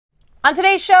On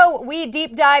today's show, we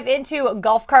deep dive into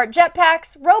golf cart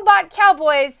jetpacks, robot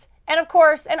cowboys, and of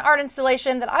course, an art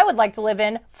installation that I would like to live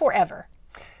in forever.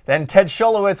 Then Ted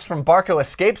Schilowitz from Barco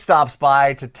Escape stops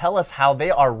by to tell us how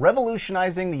they are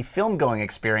revolutionizing the film-going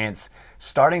experience,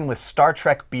 starting with Star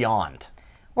Trek Beyond.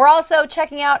 We're also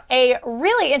checking out a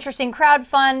really interesting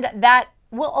crowdfund that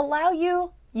will allow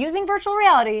you, using virtual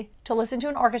reality, to listen to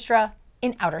an orchestra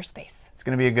in outer space. It's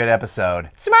going to be a good episode.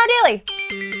 It's Tomorrow Daily.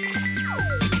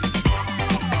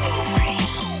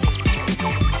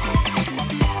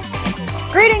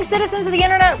 Greetings, citizens of the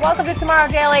internet. Welcome to Tomorrow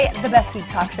Daily, the best geek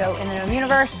talk show in the known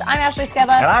universe. I'm Ashley Skeba.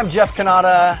 And I'm Jeff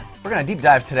Kanata. We're going to deep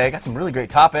dive today. Got some really great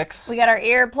topics. We got our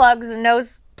ear plugs and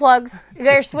nose plugs. We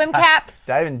got our swim caps.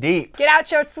 Diving deep. Get out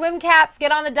your swim caps,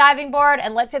 get on the diving board,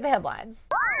 and let's hit the headlines.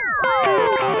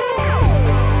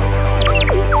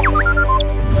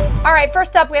 All right,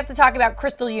 first up, we have to talk about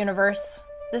Crystal Universe.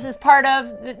 This is part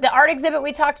of the art exhibit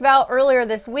we talked about earlier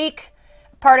this week.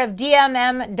 Part of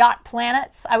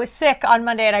DMM.planets. I was sick on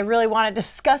Monday and I really want to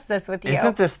discuss this with you.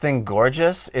 Isn't this thing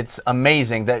gorgeous? It's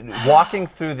amazing that walking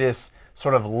through this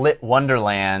sort of lit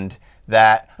wonderland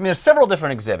that, I mean, there's several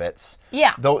different exhibits.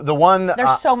 Yeah. The one...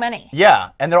 There's so many. Yeah,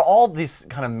 and they're all this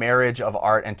kind of marriage of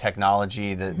art and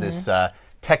technology, this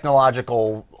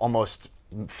technological, almost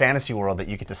fantasy world that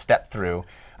you get to step through.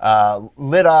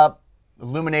 Lit up,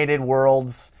 illuminated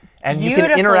worlds. And you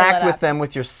can interact with them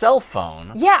with your cell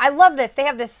phone. Yeah, I love this. They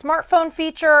have this smartphone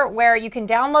feature where you can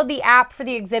download the app for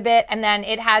the exhibit, and then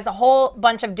it has a whole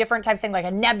bunch of different types of things, like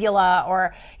a nebula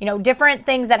or, you know, different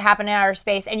things that happen in outer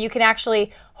space. And you can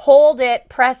actually hold it,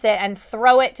 press it, and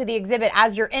throw it to the exhibit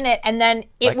as you're in it, and then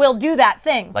it will do that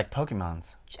thing. Like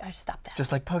Pokemons. Stop that.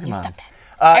 Just like Pokemons. You stop that.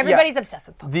 Everybody's obsessed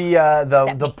with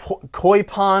Pokemon. The koi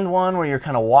pond one where you're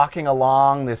kind of walking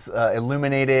along this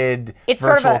illuminated it's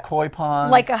virtual sort of koi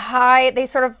pond. Like a high, they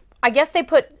sort of, I guess they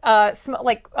put fog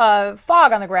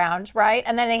on the ground, right?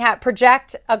 And then they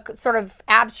project a sort of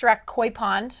abstract koi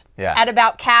pond at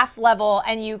about calf level,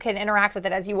 and you can interact with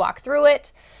it as you walk through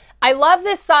it. I love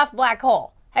this soft black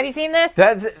hole. Have you seen this?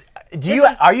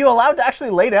 Are you allowed to actually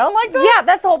lay down like that? Yeah,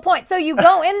 that's the whole point. So you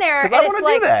go in there and I want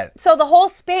to do that. So the whole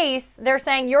space, they're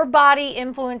saying your body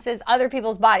influences other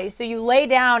people's bodies. So you lay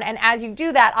down, and as you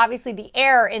do that, obviously the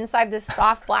air inside this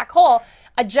soft black hole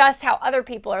adjusts how other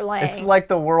people are laying. It's like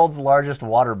the world's largest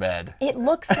waterbed. It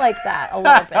looks like that a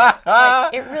little bit.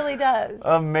 Like, it really does.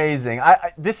 Amazing.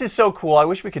 This is so cool. I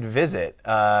wish we could visit.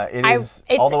 It's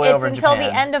all the way over in Japan. It's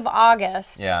until the end of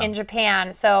August in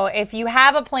Japan. So if you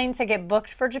have a plane ticket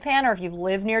booked for Japan, or if you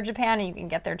live near Japan and you can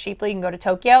get there cheaply, you can go to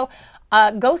Tokyo.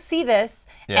 Go see this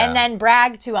and then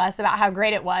brag to us about how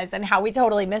great it was and how we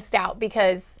totally missed out,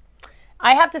 because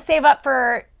I have to save up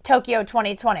for Tokyo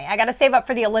 2020. I got to save up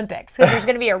for the Olympics because there's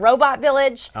going to be a robot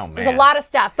village. Oh, man. There's a lot of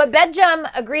stuff. But Bedjem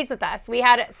agrees with us. We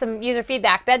had some user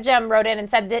feedback. Bedjem wrote in and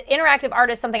said the interactive art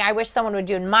is something I wish someone would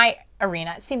do in my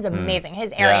arena. It seems amazing,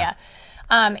 his area.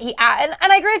 And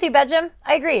I agree with you, Bedjem.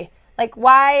 I agree. Like,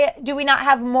 why do we not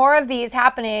have more of these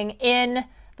happening in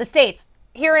the States?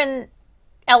 Here in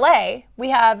LA,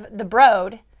 we have the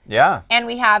Broad. Yeah. And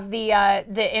we have the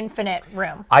Infinite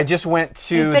Room. I just went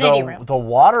to the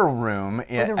water room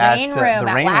at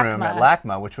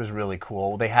LACMA, which was really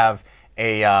cool. They have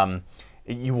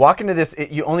you walk into this,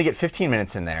 you only get 15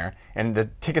 minutes in there, and the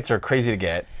tickets are crazy to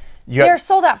get. They're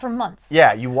sold out for months.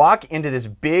 Yeah, you walk into this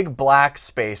big black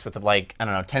space with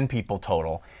 10 people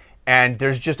total. And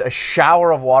there's just a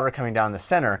shower of water coming down the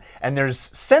center, and there's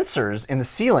sensors in the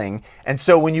ceiling, and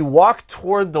so when you walk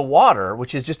toward the water,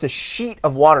 which is just a sheet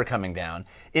of water coming down,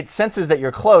 it senses that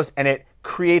you're close, and it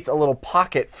creates a little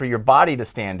pocket for your body to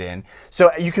stand in.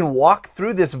 So you can walk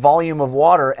through this volume of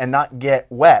water and not get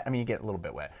wet. I mean, you get a little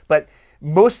bit wet, but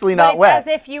mostly not wet. It's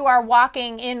as if you are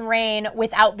walking in rain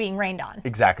without being rained on.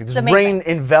 Exactly. Because rain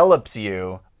envelops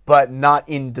you, but not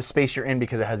in the space you're in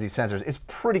because it has these sensors. It's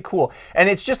pretty cool. And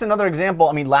it's just another example.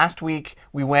 I mean, last week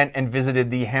we went and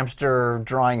visited the hamster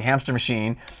drawing hamster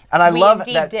machine. And I love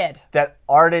that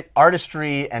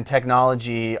artistry and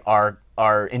technology are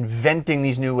inventing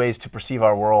these new ways to perceive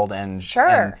our world. And,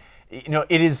 and you know,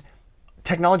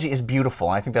 technology is beautiful.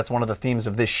 And I think that's one of the themes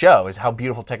of this show, is how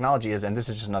beautiful technology is. And this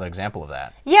is just another example of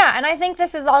that. Yeah, and I think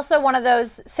this is also one of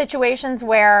those situations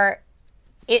where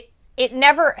it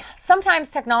never, sometimes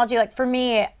technology, like for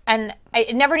me, and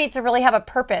it never needs to really have a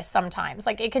purpose sometimes.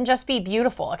 Like, it can just be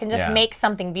beautiful. It can just make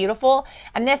something beautiful.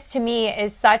 And this, to me,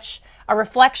 is such a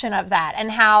reflection of that, and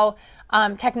how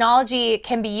technology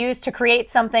can be used to create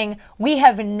something we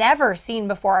have never seen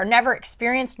before or never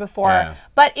experienced before,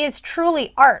 but is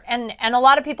truly art. And a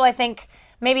lot of people, I think,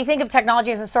 maybe think of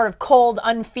technology as a sort of cold,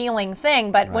 unfeeling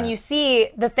thing. But when you see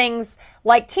the things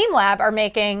like Team Lab are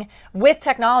making with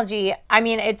technology, I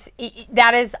mean,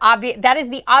 that is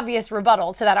the obvious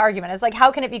rebuttal to that argument. It's like,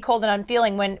 how can it be cold and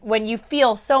unfeeling when you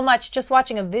feel so much just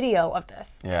watching a video of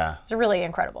this? Yeah. It's really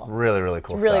incredible. Really, really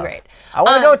cool It's really stuff. great. I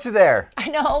want to go to there. I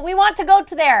know. We want to go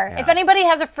to there. Yeah. If anybody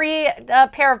has a free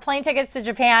pair of plane tickets to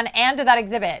Japan and to that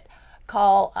exhibit,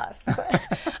 call us.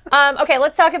 Okay,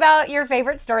 let's talk about your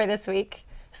favorite story this week,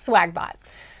 Swagbot.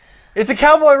 It's a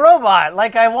cowboy robot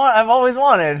like I've always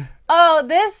wanted. Oh,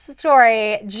 this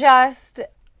story just,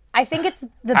 I think it's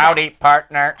the Howdy, best.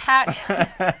 partner.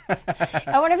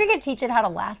 I wonder if you could teach it how to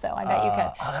lasso. I bet you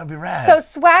could. Oh, that would be rad. So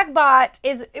Swagbot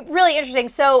is really interesting.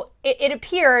 So it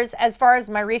appears, as far as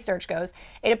my research goes,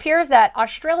 it appears that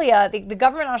Australia, the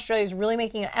government of Australia is really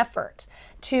making an effort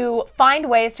to find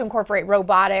ways to incorporate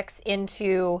robotics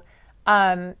into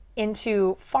farming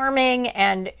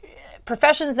and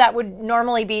professions that would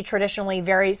normally be traditionally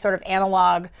very sort of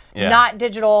analog, not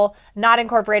digital, not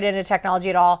incorporated into technology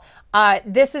at all.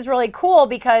 This is really cool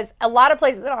because a lot of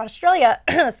places in Australia,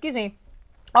 excuse me,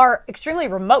 are extremely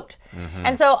remote.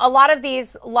 And so a lot of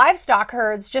these livestock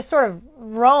herds just sort of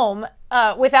roam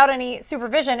without any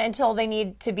supervision until they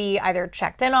need to be either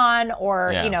checked in on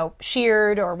or, you know,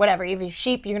 sheared or whatever. If you have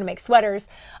sheep, you're going to make sweaters.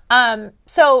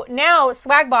 So now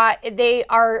Swagbot, they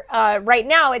are, right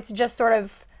now, it's just sort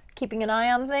of keeping an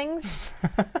eye on things.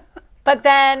 But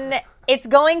then it's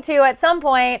going to, at some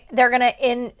point, they're going to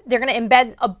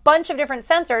embed a bunch of different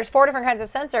sensors, 4 different kinds of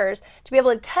sensors, to be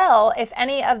able to tell if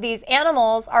any of these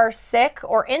animals are sick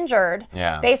or injured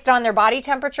based on their body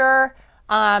temperature,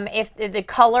 if the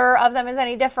color of them is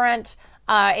any different,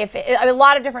 a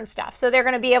lot of different stuff. So they're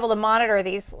going to be able to monitor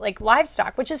these like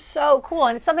livestock, which is so cool,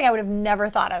 and it's something I would have never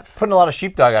thought of. Putting a lot of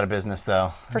sheepdog out of business,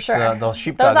 though. For sure. The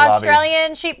sheepdog Those lobby.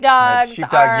 Australian sheepdogs. The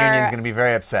sheepdog union's going to be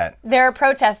very upset. They're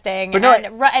protesting,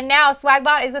 and now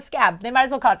Swagbot is a scab. They might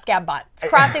as well call it Scabbot. It's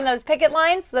crossing those picket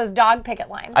lines, those dog picket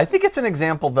lines. I think it's an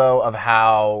example, though, of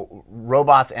how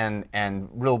robots and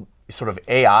real sort of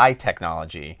AI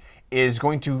technology is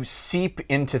going to seep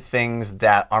into things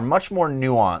that are much more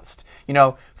nuanced. You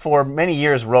know, for many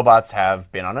years, robots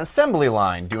have been on an assembly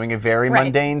line doing a very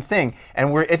mundane thing.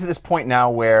 And we're into this point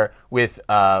now where with,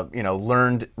 you know,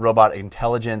 learned robot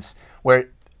intelligence, where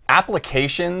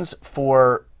applications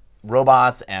for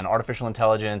robots and artificial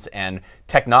intelligence and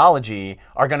technology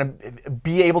are going to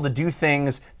be able to do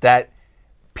things that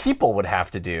people would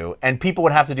have to do, and people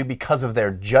would have to do because of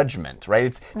their judgment,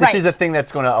 right? This is a thing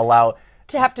that's going to allow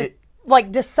to have to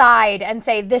like decide and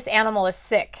say this animal is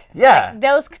sick. Yeah. Like,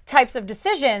 those types of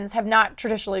decisions have not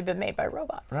traditionally been made by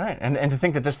robots. Right. And to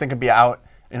think that this thing could be out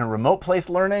in a remote place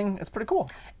learning, it's pretty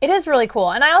cool. It is really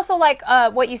cool. And I also like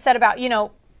what you said about, you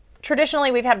know,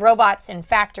 traditionally we've had robots in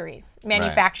factories,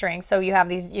 manufacturing. Right. So you have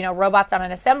these, you know, robots on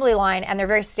an assembly line, and they're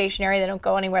very stationary. They don't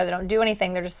go anywhere. They don't do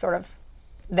anything. They're just sort of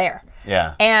there.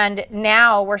 Yeah. And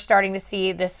now we're starting to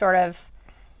see this sort of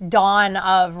dawn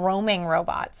of roaming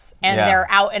robots, and they're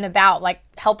out and about, like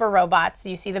helper robots.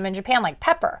 You see them in Japan, like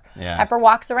Pepper. Pepper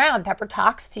walks around. Pepper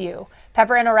talks to you.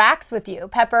 Pepper interacts with you.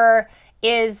 Pepper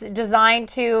is designed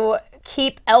to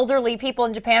keep elderly people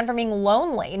in Japan from being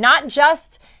lonely. Not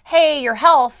just, hey, your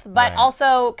health, but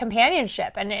also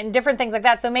companionship and different things like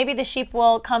that. So maybe the sheep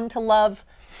will come to love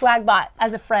Swagbot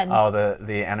as a friend. Oh,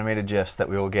 the animated GIFs that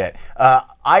we will get.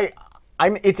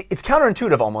 It's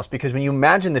counterintuitive almost, because when you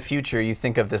imagine the future, you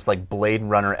think of this like Blade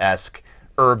Runner-esque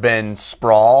urban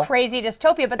sprawl. Crazy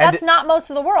dystopia, but that's not most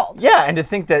of the world. Yeah, and to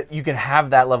think that you can have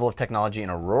that level of technology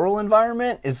in a rural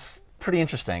environment is pretty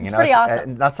interesting. It's pretty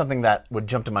awesome. Not something that would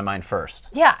jump to my mind first.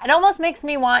 Yeah, it almost makes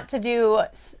me want to do,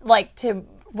 like, to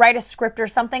write a script or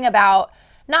something about,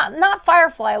 not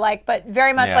Firefly-like, but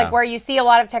very much like where you see a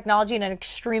lot of technology in an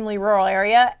extremely rural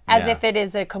area as if it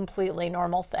is a completely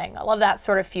normal thing. I love that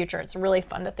sort of future. It's really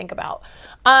fun to think about.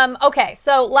 Okay,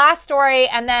 so last story,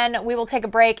 and then we will take a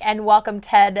break and welcome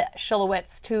Ted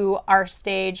Schilowitz to our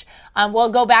stage.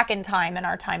 We'll go back in time in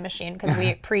our time machine because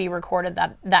we pre-recorded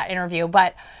that interview,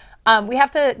 but we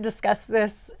have to discuss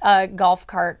this golf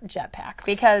cart jetpack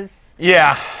because...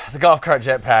 Yeah, the golf cart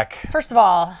jetpack. First of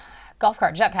all, golf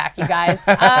cart jetpack, you guys.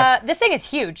 This thing is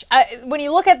huge. When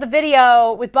you look at the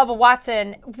video with Bubba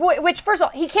Watson, which, first of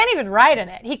all, he can't even ride in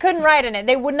it. He couldn't ride in it.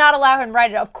 They would not allow him to ride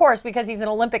it, of course, because he's an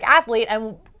Olympic athlete,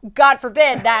 and God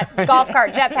forbid that golf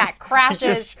cart jetpack crashes. He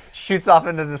just shoots off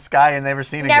into the sky and never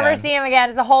seen again. Never see him again.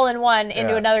 It's a hole-in-one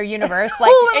into another universe,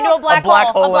 like into a black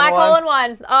hole. A black hole in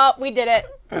one. Oh, we did it.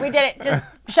 We did it. Just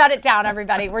shut it down,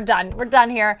 everybody. We're done. We're done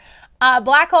here.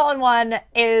 Black Hole in One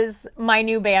is my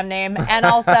new band name, and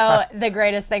also the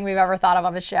greatest thing we've ever thought of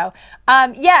on the show.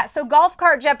 Yeah, so golf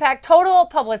cart jetpack, total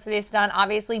publicity stunt,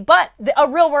 obviously, but a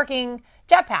real working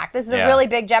jetpack. This is a really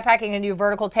big jetpack. You can do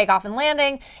vertical takeoff and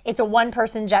landing. It's a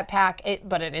one-person jetpack,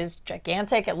 but it is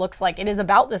gigantic. It looks like it is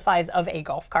about the size of a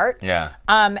golf cart. Yeah.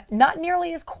 Not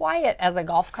nearly as quiet as a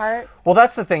golf cart. Well,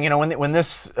 that's the thing. You know, when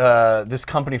this this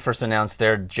company first announced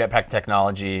their jetpack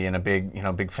technology in a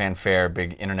big fanfare,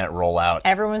 big internet rollout,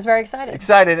 everyone was very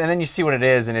excited. And then you see what it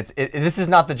is, and this is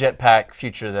not the jetpack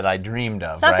future that I dreamed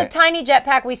of. It's not the tiny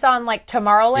jetpack we saw in like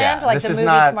Tomorrowland, like the movie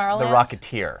Tomorrowland. The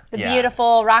Rocketeer. The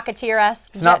beautiful Rocketeer-esque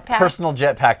It's not personal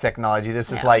jetpack technology.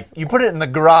 This is like, you put it in the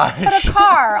garage. Put a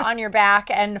car on your back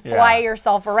and fly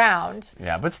yourself around.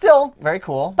 Yeah, but still, very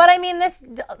cool. But I mean, this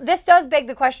does beg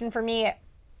the question for me,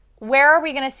 where are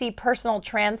we going to see personal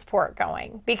transport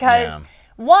going? Because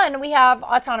one, we have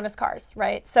autonomous cars,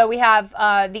 right? So we have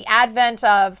the advent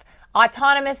of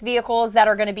autonomous vehicles that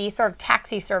are going to be sort of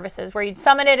taxi services where you'd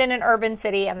summon it in an urban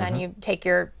city and then you take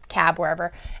your cab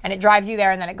wherever and it drives you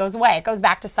there and then it goes away. It goes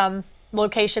back to some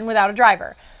location without a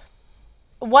driver.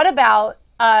 What about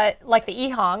like the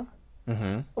E-Hong?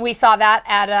 We saw that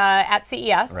at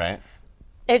CES. Right.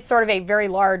 It's sort of a very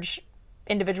large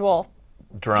individual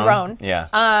drone. Yeah.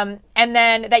 And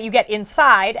then that you get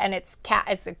inside and it's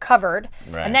covered.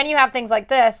 Right. And then you have things like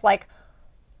this, like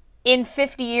in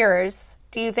 50 years,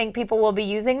 do you think people will be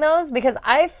using those? Because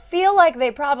I feel like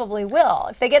they probably will.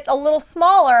 If they get a little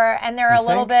smaller and they're a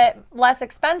little bit less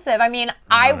expensive. I mean,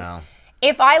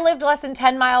 if I lived less than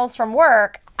 10 miles from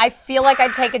work, I feel like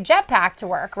I'd take a jetpack to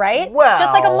work, right? Well,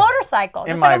 just like a motorcycle.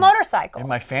 In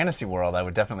my fantasy world, I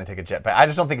would definitely take a jetpack. I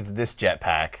just don't think it's this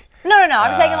jetpack. No.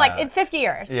 I'm saying like in 50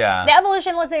 years. Yeah. The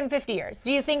evolution, let's say in 50 years.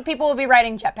 Do you think people will be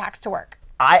riding jetpacks to work?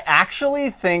 I actually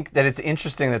think that it's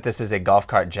interesting that this is a golf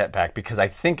cart jetpack because I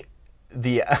think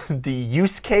the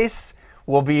use case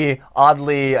will be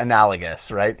oddly analogous,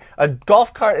 right? A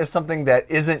golf cart is something that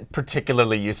isn't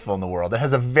particularly useful in the world. It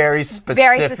has a very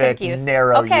specific use.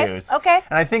 Narrow use. Okay.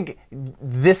 And I think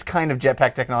this kind of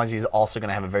jetpack technology is also going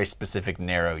to have a very specific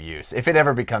narrow use if it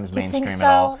ever becomes mainstream at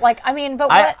all. Like, I mean, but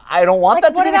what? I don't want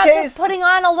that to be the case. What about just putting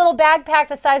on a little backpack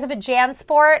the size of a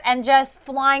JanSport and just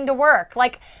flying to work?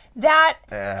 Like, that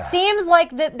seems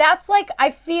like that's like, I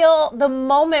feel the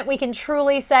moment we can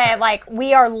truly say like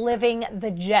we are living the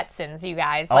Jetsons, you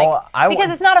guys. Like, because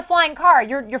it's not a flying car,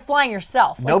 you're flying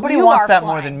yourself. Like, nobody wants that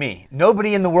more than me.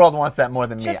 Nobody in the world wants that more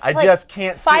than me. I just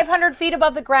can't. 500 feet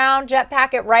above the ground,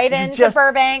 jetpack it right into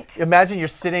Burbank. Imagine you're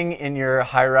sitting in your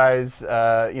high-rise,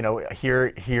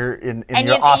 here in and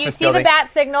your office you see building. the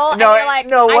bat signal, and you're like,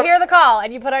 I hear the call,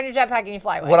 and you put on your jetpack and you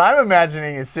fly away. What I'm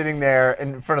imagining is sitting there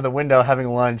in front of the window having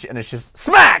lunch, and it's just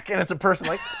smack, and it's a person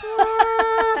like,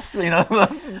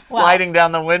 sliding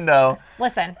down the window.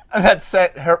 Listen,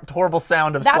 that horrible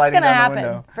sound of sliding down the window. That's going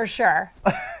to happen for sure,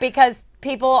 because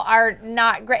people are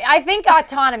not great. I think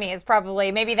autonomy is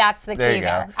probably, maybe that's the key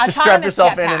there. Just strap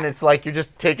yourself in, and it's like you're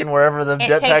just taking wherever the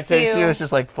jetpack takes you. It's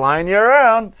just like flying you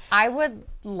around. I would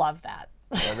love that.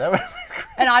 Yeah, that would be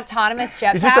an autonomous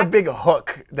jetpack. It's just a big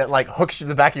hook that like hooks you to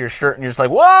the back of your shirt, and you're just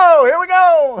like, whoa, here we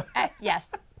go.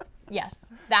 Yes,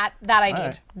 that I need.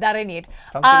 Right. That I need.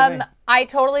 Sounds good to me. I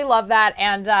totally love that,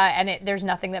 and there's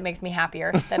nothing that makes me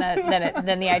happier than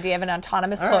the idea of an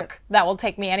autonomous hook that will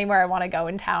take me anywhere I want to go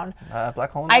in town.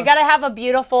 Black hole. I gotta have a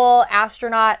beautiful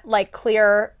astronaut like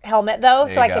clear helmet though,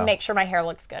 so I can make sure my hair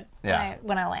looks good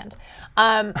when I land.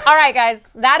 All right,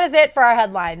 guys, that is it for our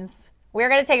headlines. We're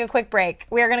gonna take a quick break.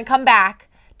 We are gonna come back.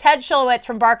 Ted Schilowitz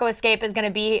from Barco Escape is gonna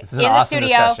be in the studio. This is an awesome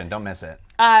discussion. Don't miss it.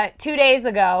 2 days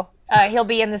ago. He'll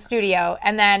be in the studio,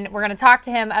 and then we're going to talk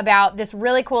to him about this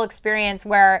really cool experience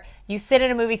where you sit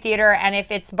in a movie theater, and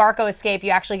if it's Barco Escape, you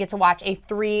actually get to watch a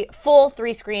full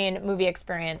three-screen movie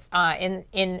experience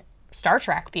in Star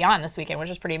Trek Beyond this weekend, which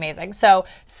is pretty amazing. So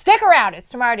stick around. It's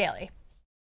Tomorrow Daily.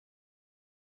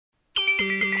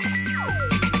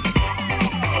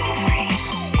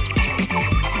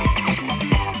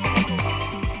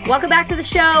 Welcome back to the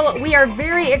show. We are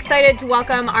very excited to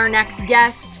welcome our next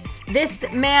guest. This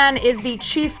man is the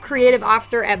Chief Creative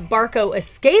Officer at Barco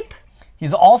Escape.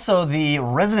 He's also the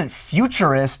Resident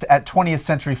Futurist at 20th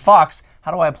Century Fox.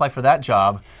 How do I apply for that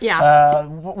job? Yeah.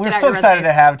 We're so excited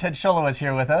to have Ted Schilowitz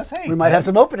here with us. Hey, we might have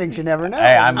some openings, you never know.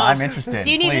 Hey, I'm interested.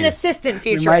 Do you need an assistant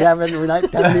futurist? We might have a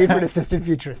need for an assistant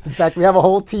futurist. In fact, we have a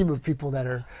whole team of people that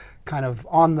are kind of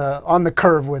on the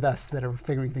curve with us that are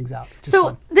figuring things out.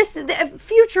 So the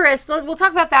Futurist, we'll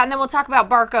talk about that, and then we'll talk about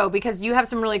Barco, because you have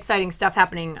some really exciting stuff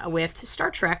happening with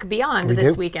Star Trek Beyond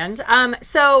this weekend.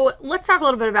 So let's talk a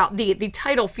little bit about the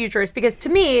title Futurist, because to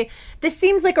me, this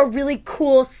seems like a really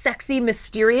cool, sexy,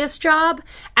 mysterious job,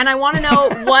 and I want to know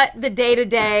what the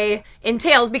day-to-day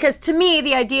entails, because to me,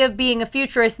 the idea of being a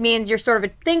futurist means you're sort of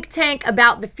a think tank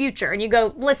about the future, and you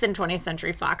go, listen, 20th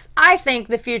Century Fox, I think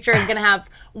the future is going to have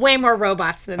way more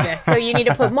robots than this, so you need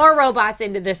to put more robots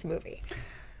into this movie.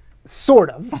 Sort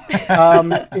of.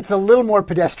 It's a little more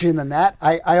pedestrian than that.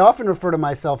 I often refer to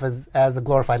myself as a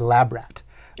glorified lab rat.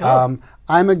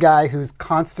 I'm a guy who's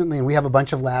constantly, and we have a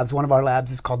bunch of labs. One of our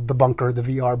labs is called the bunker, the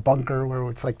VR bunker, where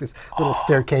it's like this little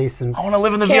staircase. And I want to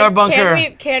live in the VR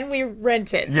bunker. Can we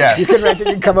rent it? Yeah. You can rent it.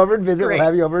 You can come over and visit. We'll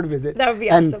have you over to visit. That would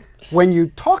be awesome. When you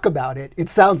talk about it, it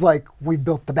sounds like we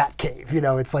built the Bat Cave. You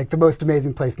know, it's like the most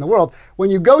amazing place in the world. When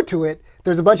you go to it,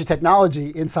 there's a bunch of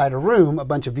technology inside a room, a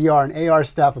bunch of VR and AR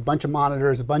stuff, a bunch of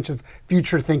monitors, a bunch of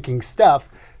future-thinking stuff.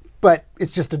 But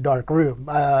it's just a dark room.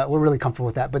 We're really comfortable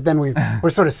with that. But then we're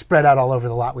sort of spread out all over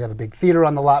the lot. We have a big theater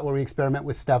on the lot where we experiment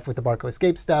with stuff, with the Barco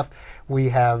Escape stuff. We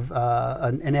have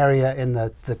an area in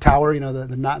the tower, you know,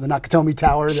 the Nakatomi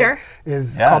Tower, that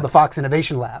is called the Fox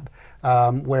Innovation Lab, where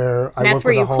I work with that's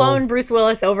where you clone Bruce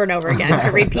Willis over and over again to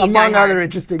repeat. Among other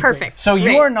interesting Perfect. things. So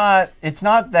you are not, it's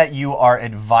not that you are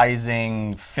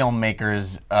advising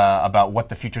filmmakers about what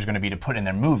the future is going to be to put in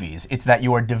their movies. It's that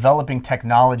you are developing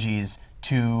technologies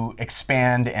to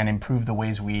expand and improve the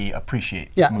ways we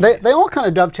appreciate movies. They all kind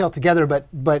of dovetail together,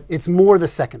 but it's more the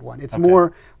second one. It's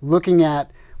more looking at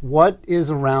what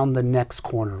is around the next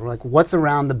corner, like what's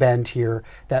around the bend here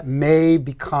that may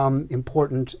become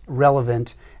important,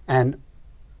 relevant, and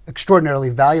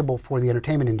extraordinarily valuable for the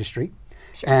entertainment industry.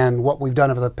 Sure. And what we've done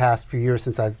over the past few years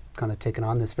since I've kind of taken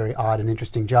on this very odd and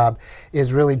interesting job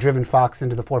is really driven Fox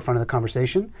into the forefront of the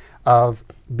conversation of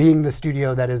being the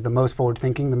studio that is the most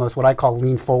forward-thinking, the most what I call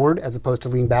lean forward as opposed to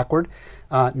lean backward,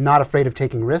 not afraid of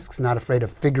taking risks, not afraid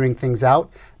of figuring things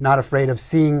out, not afraid of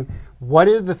seeing what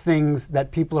are the things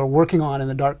that people are working on in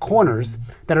the dark corners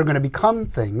that are going to become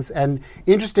things. And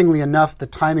interestingly enough, the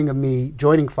timing of me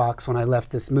joining Fox when I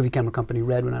left this movie camera company,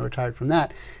 Red, when I retired from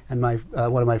that, and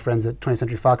one of my friends at 20th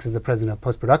Century Fox is the president of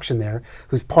post-production there,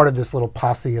 who's part of this little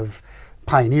posse of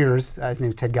pioneers, his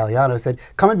name's Ted Galliano, said,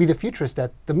 come and be the futurist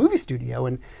at the movie studio.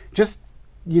 And just,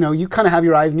 you know, you kind of have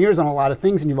your eyes and ears on a lot of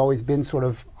things, and you've always been sort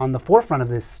of on the forefront of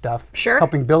this stuff,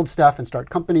 helping build stuff and start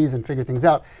companies and figure things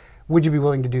out. Would you be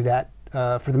willing to do that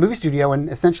for the movie studio and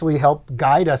essentially help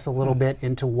guide us a little bit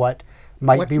into what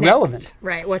might be relevant?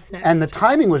 Right, what's next? And the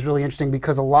timing was really interesting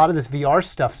because a lot of this VR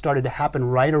stuff started to happen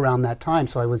right around that time.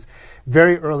 So I was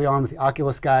very early on with the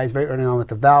Oculus guys, very early on with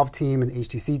the Valve team and the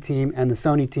HTC team and the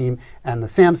Sony team and the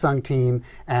Samsung team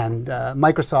and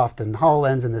Microsoft and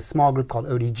HoloLens and this small group called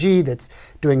ODG that's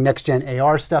doing next-gen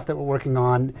AR stuff that we're working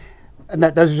on. And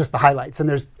those are just the highlights. And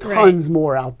there's tons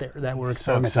more out there that we're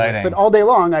experimenting with. But all day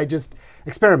long, I just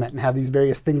experiment and have these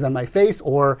various things on my face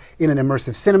or in an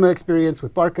immersive cinema experience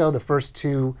with Barco. The first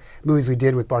two movies we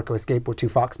did with Barco Escape were two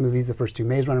Fox movies, the first two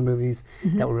Maze Runner movies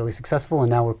that were really successful. And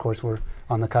now, of course, we're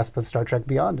on the cusp of Star Trek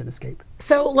Beyond and Escape.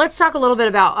 So let's talk a little bit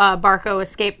about Barco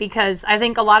Escape, because I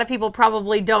think a lot of people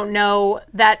probably don't know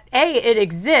that, A, it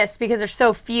exists because there's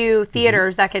so few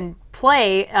theaters that can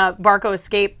play Barco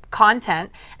Escape content.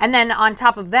 And then on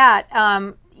top of that,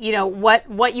 you know,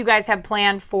 what you guys have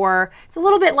planned for, it's a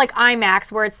little bit like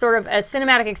IMAX, where it's sort of a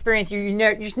cinematic experience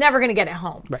you're just never going to get at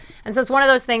home. Right. And so it's one of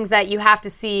those things that you have to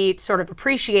see to sort of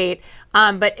appreciate.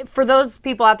 But for those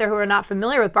people out there who are not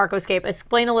familiar with Barco Escape,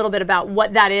 explain a little bit about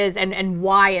what that is and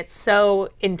why it's so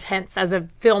intense as a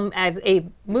film, as a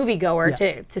moviegoer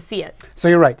to see it. So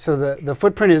you're right. So the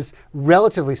footprint is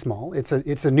relatively small. It's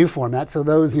a new format. So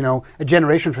those, you know, a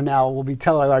generation from now will be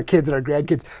telling our kids and our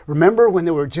grandkids, remember when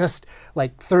there were just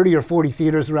like 30 or 40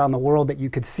 theaters around the world that you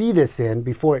could see this in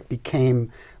before it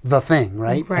became the thing,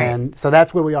 right? And so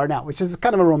that's where we are now, which is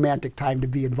kind of a romantic time to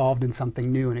be involved in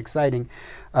something new and exciting.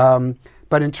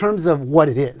 But in terms of what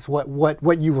it is,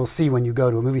 what you will see when you go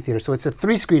to a movie theater, so it's a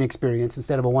 3-screen experience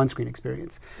instead of a 1-screen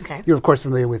experience. Okay. You're of course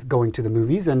familiar with going to the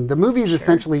movies, and the movies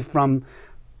essentially from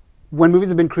when movies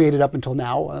have been created up until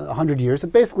now, 100 years,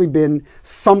 have basically been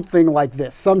something like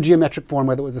this, some geometric form,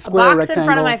 whether it was a square, box rectangle. in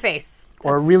front of my face.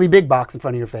 or a really big box in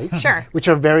front of your face, Sure. which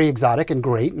are very exotic and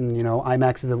great. And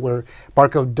IMAX is where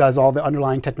Barco does all the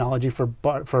underlying technology for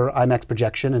IMAX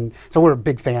projection, and so we're a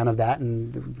big fan of that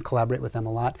and collaborate with them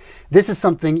a lot. This is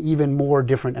something even more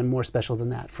different and more special than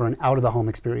that for an out-of-the-home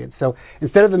experience. So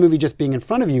instead of the movie just being in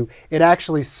front of you, it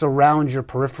actually surrounds your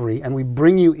periphery, and we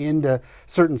bring you into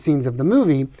certain scenes of the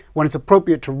movie when it's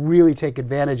appropriate to really take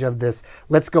advantage of this.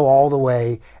 Let's go all the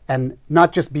way and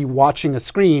not just be watching a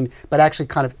screen, but actually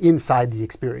kind of inside the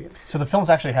experience. So the films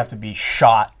actually have to be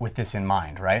shot with this in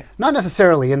mind, right? Not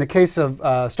necessarily. In the case of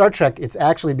Star Trek, it's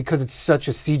actually because it's such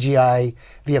a CGI,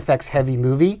 VFX heavy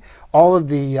movie. All of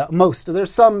the,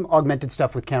 there's some augmented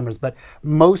stuff with cameras, but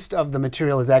most of the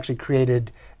material is actually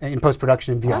created in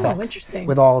post-production in VFX. Oh, interesting.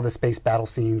 With all of the space battle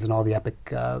scenes and all the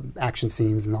epic action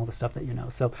scenes and all the stuff that you know.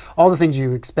 So all the things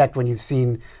you expect when you've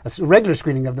seen a regular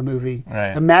screening of the movie.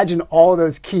 Right. Imagine all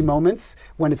those key moments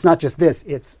when it's not just this,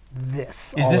 it's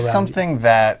this. Is this something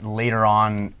that later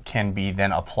on can be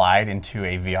then applied into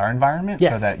a VR environment?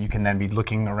 Yes. So that you can then be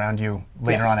looking around you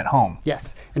later Yes. on at home?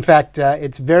 Yes. In fact,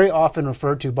 it's very often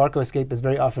referred to, Barco Escape is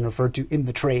very often referred to in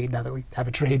the trade, now that we have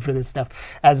a trade for this stuff,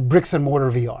 as bricks and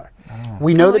mortar VR.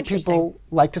 We know that interesting. people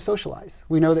like to socialize.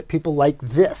 We know that people like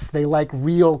this. They like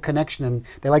real connection, and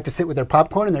they like to sit with their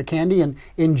popcorn and their candy and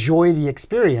enjoy the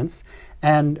experience.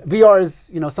 And VR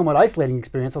is, somewhat isolating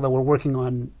experience, although we're working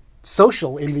on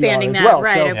social in Expanding VR as that, well.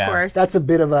 right, So of course. that's a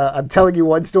bit of a, I'm telling you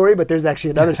one story, but there's actually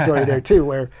another story there too,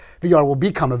 where VR will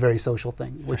become a very social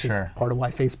thing, which is sure. part of why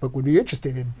Facebook would be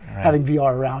interested in having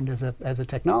VR around as a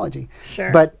technology.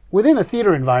 Sure. But within a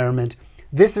theater environment,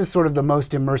 this is sort of the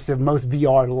most immersive, most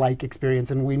VR-like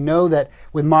experience. And we know that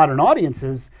with modern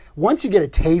audiences, once you get a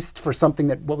taste for something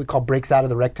that what we call breaks out of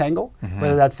the rectangle,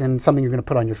 whether that's in something you're going to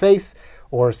put on your face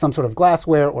or some sort of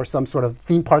glassware or some sort of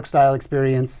theme park style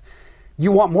experience,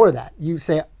 you want more of that. You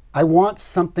say, I want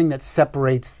something that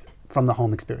separates from the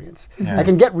home experience. I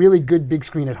can get really good big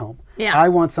screen at home. Yeah. I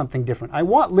want something different. I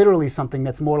want literally something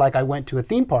that's more like I went to a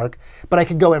theme park, but I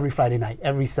could go every Friday night,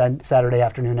 every Saturday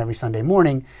afternoon, every Sunday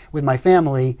morning with my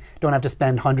family. Don't have to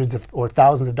spend hundreds of or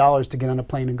thousands of dollars to get on a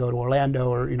plane and go to Orlando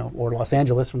or Los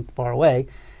Angeles from far away,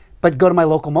 but go to my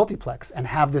local multiplex and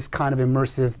have this kind of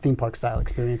immersive theme park style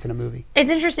experience in a movie. It's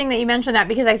interesting that you mentioned that,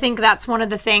 because I think that's one of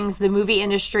the things the movie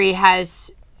industry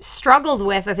has struggled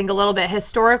with, I think, a little bit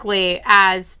historically,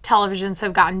 as televisions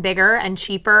have gotten bigger and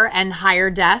cheaper and higher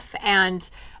def, and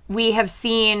we have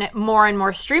seen more and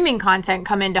more streaming content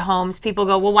come into homes. People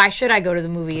go, well, why should I go to the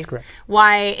movies? correct.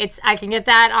 Why I can get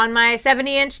that on my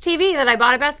 70-inch TV that I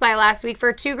bought at Best Buy last week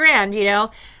for $2,000,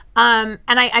 And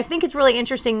I think it's really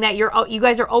interesting that you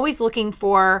guys are always looking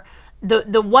for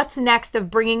the what's next of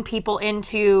bringing people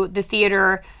into the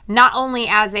theater, not only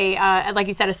as a like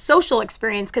you said, a social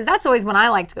experience, because that's always when I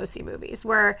like to go see movies,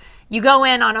 where you go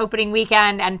in on opening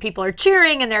weekend and people are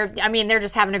cheering and they're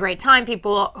just having a great time.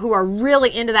 People who are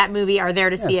really into that movie are there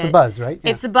to see it. It's the buzz, right?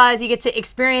 Yeah. It's the buzz. You get to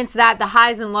experience that, the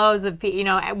highs and lows of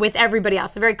with everybody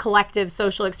else. A very collective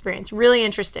social experience. Really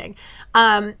interesting.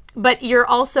 But you're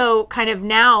also kind of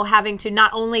now having to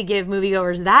not only give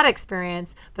moviegoers that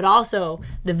experience, but also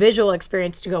the visual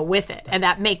experience to go with it, and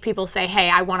that make people say, hey,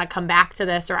 I want to come back to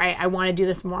this, or I want to do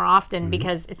this more often,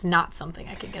 because it's not something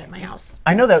I can get at my house.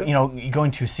 I know that,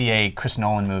 going to see a Chris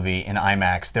Nolan movie in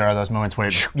IMAX, there are those moments where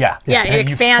It and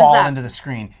expands you fall up. into the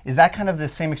screen. Is that kind of the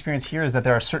same experience here? Is that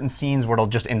there are certain scenes where it'll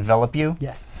just envelop you?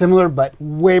 Yes, similar, but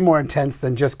way more intense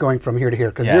than just going from here to here,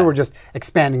 because here we're just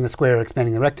expanding the square,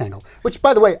 expanding the rectangle, which,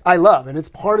 by the way, I love, and it's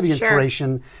part of the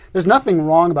inspiration. There's nothing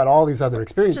wrong about all these other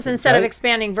experiences. Just instead of right?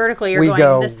 expanding vertically, you're we going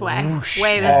go this way, whoosh,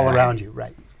 way this all way. around you,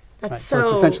 right? That's Right. so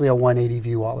It's essentially a 180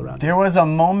 view all around you. There was a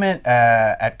moment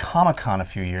at Comic-Con a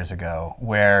few years ago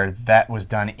where that was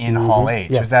done in Hall H.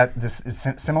 Yes. Is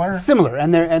that similar? Similar,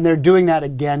 and they're doing that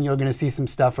again. You're going to see some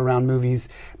stuff around movies,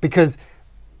 because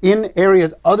in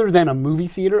areas other than a movie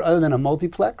theater, other than a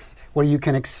multiplex, where you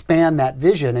can expand that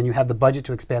vision and you have the budget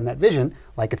to expand that vision,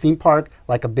 like a theme park,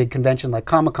 like a big convention like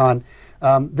Comic-Con,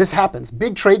 this happens.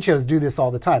 Big trade shows do this all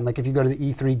the time. Like if you go to the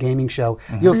E3 gaming show,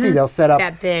 you'll see they'll set up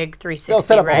that big 360. they'll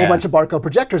set up a whole right? bunch of Barco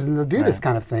projectors and they'll do this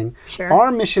kind of thing. Sure.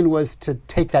 Our mission was to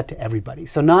take that to everybody.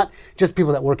 So not just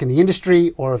people that work in the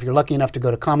industry, or if you're lucky enough to go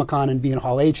to Comic-Con and be in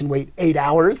Hall H and wait 8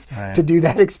 hours to do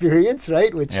that experience,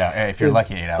 right? Which if you're is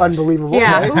lucky, 8 hours. unbelievable.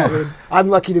 Yeah. Right? I mean, I'm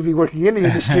lucky to be working in the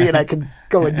industry and I can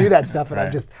go and do that stuff.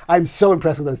 And I'm so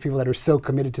impressed with those people that are so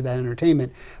committed to that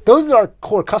entertainment. Those are our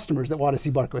core customers that want to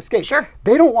see Barco Escape. Sure.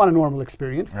 They don't want a normal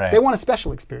experience. Right. They want a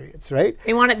special experience, right?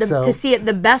 They want it to see it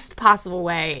the best possible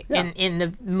way in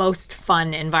the most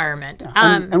fun environment.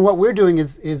 And what we're doing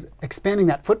is expanding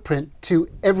that footprint to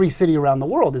every city around the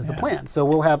world is the plan. So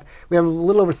we have a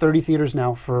little over 30 theaters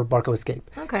now for Barco Escape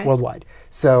worldwide.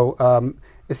 So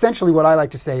essentially what I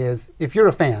like to say is, if you're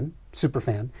a fan, super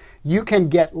fan, you can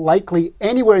get likely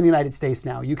anywhere in the United States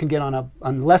now. You can get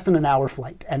on less than an hour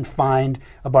flight and find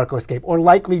a Barco Escape, or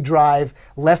likely drive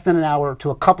less than an hour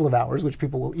to a couple of hours, which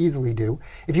people will easily do.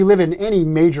 If you live in any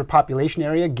major population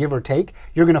area, give or take,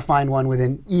 you're going to find one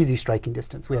within easy striking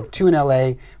distance. We have 2 in LA,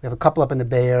 we have a couple up in the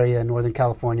Bay Area in Northern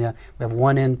California, we have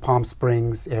 1 in Palm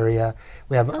Springs area,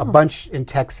 we have a bunch in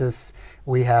Texas,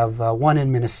 we have 1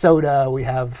 in Minnesota, we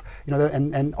have,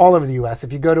 and all over the US.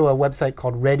 If you go to a website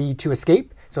called Ready to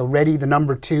Escape, so Ready, the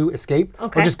number 2, Escape, or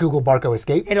just Google Barco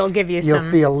Escape. It'll give you You'll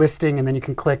see a listing, and then you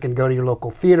can click and go to your local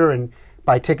theater and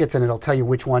buy tickets, and it'll tell you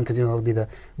which one, because there'll be the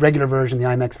regular version, the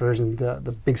IMAX version,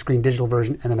 the big screen digital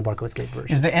version, and then the Barco Escape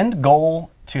version. Is the end goal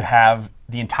to have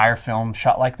the entire film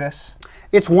shot like this?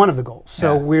 It's one of the goals.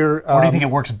 So we're. Or do you think it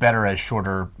works better as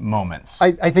shorter moments?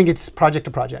 I think it's project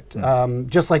to project.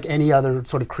 Just like any other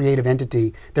sort of creative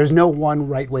entity, there's no one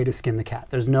right way to skin the cat.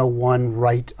 There's no one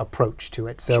right approach to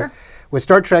it. So with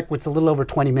Star Trek, it's a little over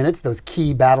 20 minutes, those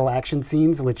key battle action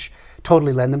scenes, which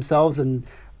totally lend themselves. And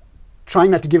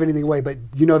trying not to give anything away, but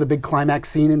the big climax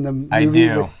scene in the movie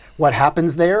with what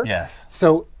happens there? Yes.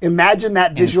 So imagine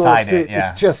that visual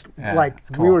experience. It's just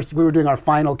cool. we were doing our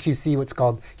final QC, what's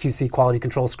called QC quality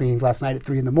control screenings last night at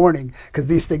 3 in the morning, because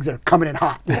these things are coming in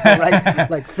hot,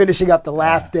 right? Like finishing up the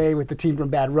last day with the team from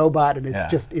Bad Robot, and it's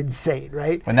just insane,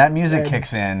 right? When that music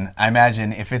kicks in, I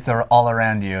imagine if it's all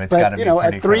around you, it's got to be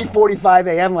pretty at 3:45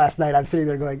 a.m. last night, I'm sitting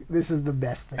there going, "This is the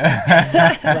best thing."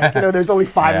 There's only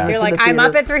 5 of us. You're in the I'm theater,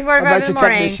 up at 3:45 in the morning. A bunch of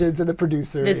technicians and the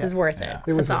producer. This is worth it.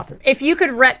 It was That's awesome. If you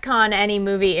could retcon any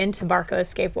movie into Barco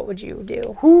Escape, what would you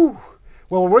do?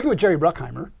 Well, we're working with Jerry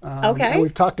Bruckheimer. And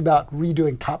we've talked about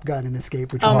redoing Top Gun and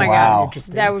Escape, which would be really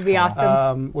interesting. That would be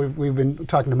awesome. We've been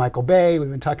talking to Michael Bay. We've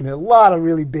been talking to a lot of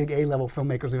really big A-level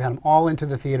filmmakers. We've had them all into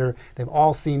the theater. They've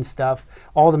all seen stuff.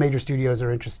 All the major studios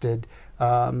are interested.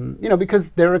 Because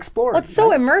they're exploring. Well, it's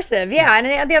so immersive, and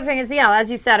the other thing is, as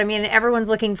you said, I mean, everyone's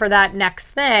looking for that next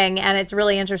thing, and it's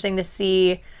really interesting to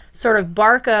see sort of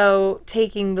Barco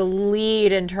taking the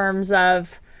lead in terms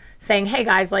of saying, hey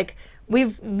guys, like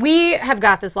we have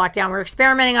got this locked down. We're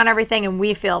experimenting on everything, and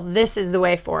we feel this is the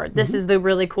way forward. This is the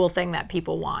really cool thing that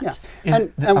people want.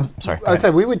 I'm sorry. I would say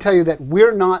we would tell you that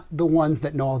we're not the ones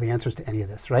that know all the answers to any of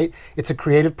this, right? It's a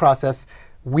creative process.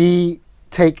 We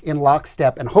take in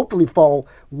lockstep and hopefully fall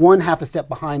 1/2 a step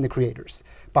behind the creators,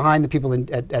 behind the people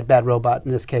at Bad Robot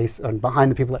in this case, and behind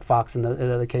the people at Fox in the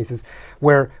other cases,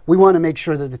 where we want to make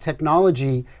sure that the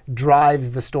technology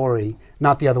drives the story,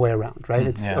 not the other way around, right?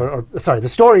 The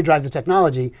story drives the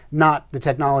technology, not the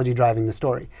technology driving the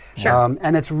story. Sure.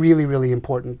 And that's really, really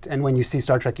important. And when you see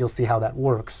Star Trek, you'll see how that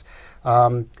works.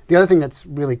 The other thing that's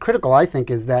really critical, I think,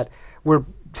 is that we're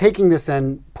taking this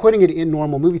and putting it in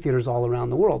normal movie theaters all around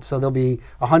the world. So there'll be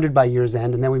 100 by year's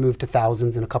end, and then we move to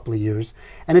thousands in a couple of years.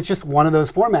 And it's just one of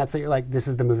those formats that you're like, this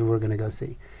is the movie we're going to go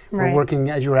see. Right. We're working,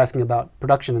 as you were asking about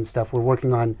production and stuff, we're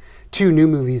working on 2 new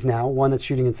movies now. One that's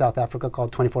shooting in South Africa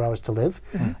called 24 Hours to Live,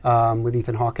 with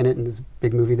Ethan Hawke in it, and this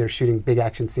big movie. They're shooting big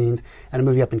action scenes. And a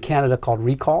movie up in Canada called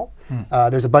Recall.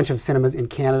 There's a bunch of cinemas in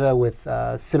Canada with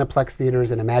Cineplex theaters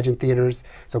and Imagine theaters.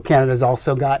 So Canada's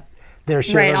also got their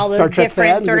share all of those Star Trek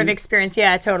different fans sort of experience.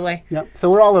 Yeah, totally. Yep. So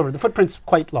we're all over. The footprint's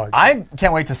quite large. I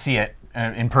can't wait to see it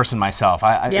in person myself.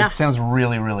 It sounds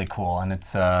really, really cool, and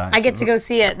it's. I get to go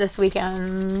see it this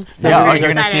weekend. So you're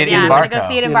going to see it in Barco. I'm going to go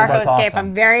see it in Barco Escape. Awesome.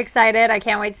 I'm very excited. I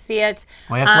can't wait to see it.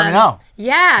 Well, you have to let me know.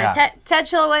 Ted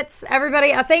Schilowitz,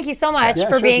 everybody, thank you so much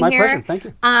for being my here.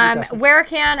 Pleasure. Thank you. Where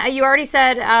can you already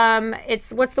said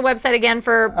what's the website again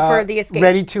for the Escape?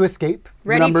 Ready to Escape.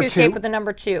 Ready to Escape with the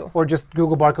number 2. Or just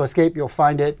Google Barco Escape, you'll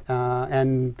find it,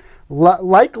 and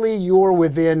likely you're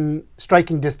within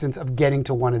striking distance of getting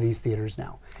to one of these theaters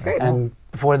now. And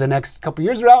before the next couple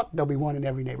years are out, there'll be one in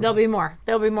every neighborhood. There'll be more.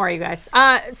 There'll be more, you guys.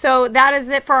 So that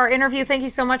is it for our interview. Thank you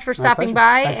so much for stopping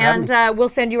by, and we'll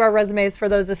send you our resumes for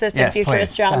those assistant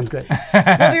futurist jobs. Sounds great.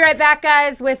 We'll be right back,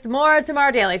 guys, with more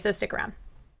Tomorrow Daily, so stick around.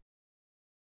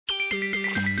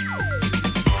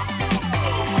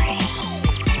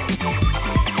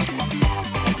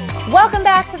 Welcome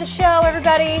back to the show,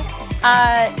 everybody.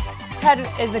 Ted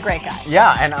is a great guy.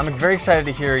 Yeah, and I'm very excited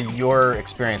to hear your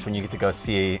experience when you get to go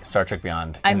see Star Trek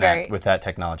Beyond with that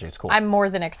technology. It's cool. I'm more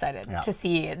than excited to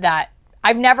see that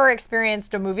I've never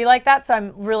experienced a movie like that, so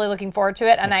I'm really looking forward to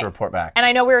it. And to report back. And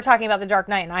I know we were talking about The Dark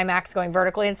Knight and IMAX going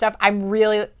vertically and stuff. I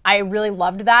really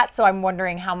loved that, so I'm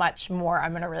wondering how much more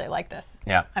I'm going to really like this.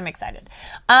 Yeah. I'm excited.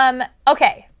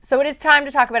 Okay, so it is time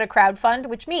to talk about a crowdfund,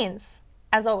 which means,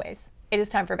 as always, it is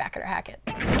time for Back It or Hack It.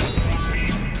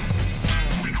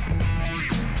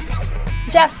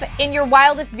 Jeff, in your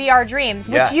wildest VR dreams,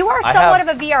 which Yes, you are I somewhat have-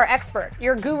 of a VR expert,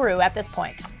 you're a guru at this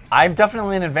point. I'm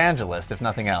definitely an evangelist, if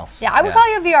nothing else. Yeah, I would call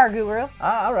you a VR guru.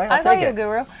 All right, I'd I'll call take you it. a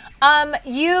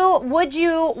guru. Would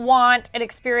you want an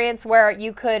experience where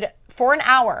you could, for an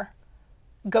hour,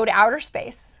 go to outer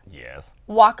space, Yes.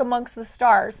 walk amongst the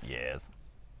stars, Yes.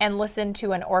 and listen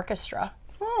to an orchestra?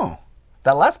 Oh,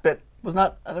 that last bit was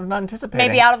not anticipating.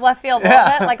 Maybe out of left field a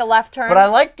little bit, like a left turn. But I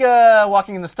like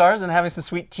walking in the stars and having some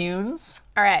sweet tunes.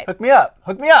 All right. Hook me up.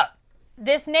 Hook me up.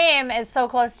 This name is so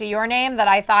close to your name that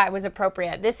I thought it was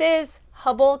appropriate. This is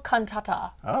Hubble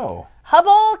Cantata. Oh.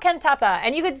 Hubble Cantata.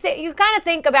 And you could say, you kind of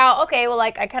think about, okay, well,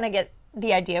 like, I kind of get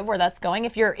the idea of where that's going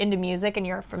if you're into music and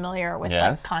you're familiar with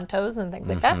Yes. like cantos and things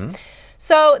like that.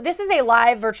 So this is a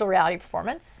live virtual reality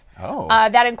performance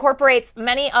that incorporates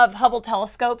many of Hubble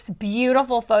telescope's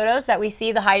beautiful photos that we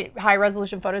see, the high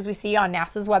resolution photos we see on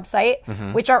NASA's website,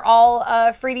 which are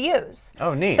all free to use.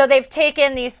 Oh, neat. So they've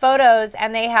taken these photos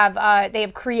and they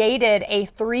have created a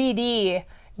 3D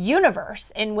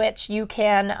universe in which you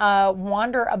can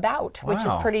wander about, which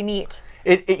is Wow. pretty neat.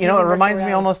 It virtual reminds me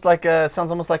reality. almost like sounds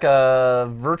almost like a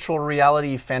virtual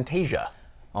reality Fantasia.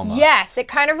 Almost. Yes, it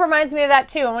kind of reminds me of that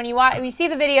too. And when you see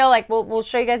the video, like we'll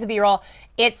show you guys the B-roll.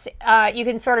 It's you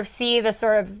can sort of see the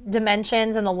sort of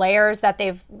dimensions and the layers that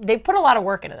they've put a lot of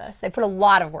work into this. They put a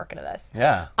lot of work into this.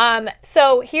 Yeah.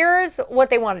 So here's what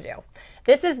they want to do.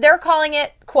 They're calling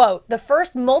it, quote, the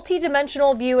first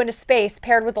multi-dimensional view into space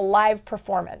paired with a live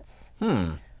performance.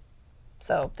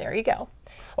 So there you go.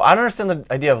 Well, I don't understand the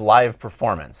idea of live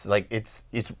performance. Like it's.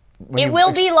 When It you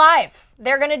will be live.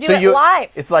 They're going to do so it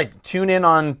live. It's like tune in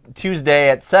on Tuesday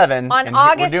at 7. On and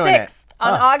August we're doing 6th.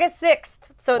 On August 6th.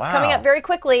 So it's coming Wow. up very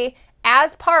quickly.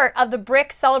 As part of the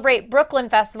Brick Celebrate Brooklyn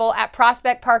Festival at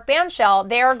Prospect Park Bandshell,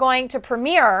 they are going to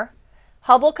premiere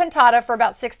Hubble Cantata for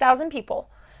about 6,000 people.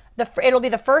 It'll be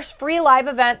the first free live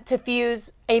event to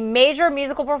fuse a major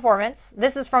musical performance.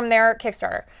 This is from their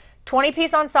Kickstarter.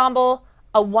 20-piece ensemble,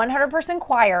 a 100-person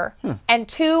choir, and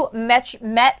 2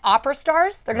 Met opera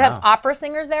stars. They're going to have opera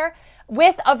singers there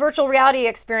with a virtual reality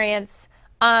experience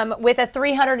with a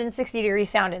 360-degree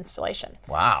sound installation.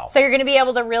 Wow. So you're going to be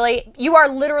able to you are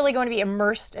literally going to be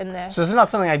immersed in this. So this is not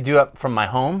something I do up from my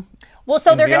home? Well,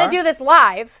 so they're VR? going to do this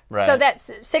live, so Right. that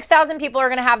 6,000 people are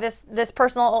going to have this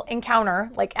personal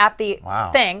encounter, like at the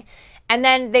Wow. thing, and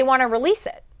then they want to release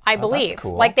it. I believe,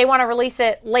 cool. like they want to release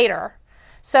it later.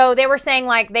 So they were saying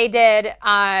like they did,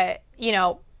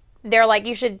 they're like,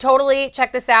 you should totally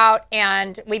check this out,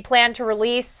 and we plan to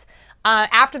release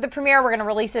after the premiere. We're going to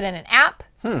release it in an app.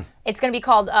 It's going to be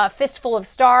called Fistful of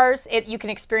Stars. You can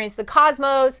experience the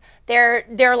cosmos. They're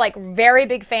like very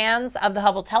big fans of the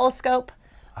Hubble telescope.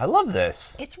 I love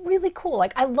this. It's really cool.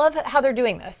 Like, I love how they're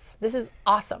doing this. This is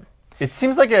awesome. It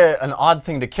seems like an odd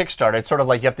thing to Kickstarter. It's sort of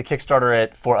like you have to Kickstarter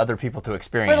it for other people to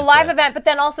experience For the live it. event, but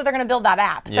then also they're going to build that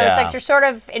app. So Yeah. it's like you're sort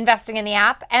of investing in the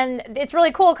app. And it's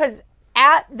really cool because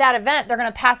at that event, they're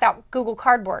going to pass out Google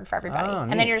Cardboard for everybody. Oh,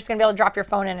 and then neat. you're just going to be able to drop your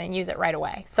phone in and use it right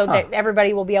away. So that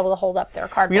everybody will be able to hold up their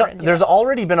cardboard. You know, and do there's it.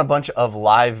 already been a bunch of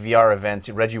live VR events.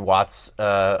 Reggie Watts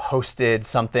hosted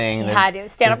something. He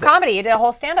had stand-up comedy. He did a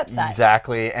whole stand-up set.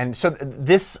 Exactly. And so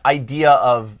this idea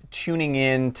of tuning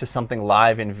in to something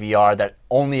live in VR that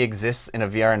only exists in a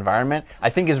VR environment, I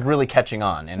think is really catching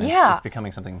on. And it's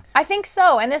becoming something. I think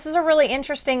so. And this is a really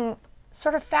interesting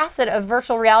sort of facet of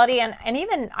virtual reality and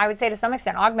even, I would say to some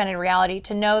extent, augmented reality,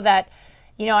 to know that,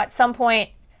 at some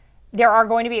point there are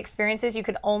going to be experiences you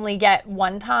could only get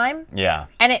one time. Yeah.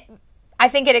 And I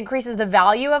think it increases the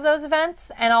value of those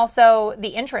events and also the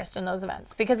interest in those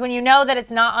events. Because when you know that it's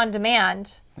not on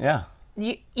demand, Yeah.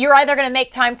 you're either going to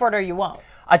make time for it or you won't.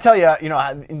 I tell you,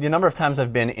 the number of times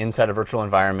I've been inside a virtual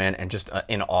environment and just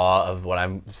in awe of what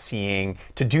I'm seeing,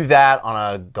 to do that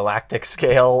on a galactic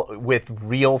scale with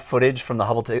real footage from the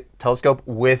Hubble telescope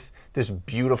with this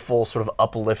beautiful, sort of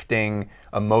uplifting,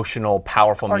 emotional,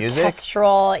 powerful music.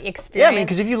 Orchestral experience. Yeah, I mean,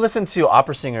 because if you listen to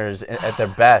opera singers at their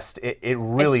best, it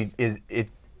really There's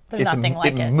nothing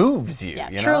like it. It moves you. Yeah,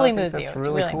 you know? truly I think moves that's you. It's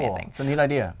really really cool. amazing. It's a neat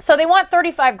idea. So they want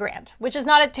 $35,000, which is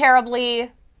not a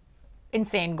terribly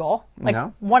insane goal. Like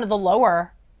No. one of the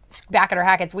lower Back It or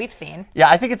Hack It's we've seen. Yeah,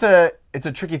 I think it's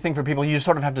a tricky thing for people. You just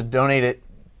sort of have to donate it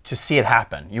to see it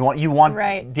happen. You want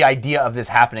Right. the idea of this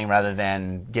happening rather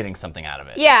than getting something out of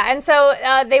it. Yeah, and so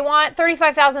they want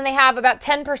 35,000. They have about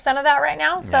 10% of that right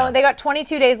now. So Yeah. they got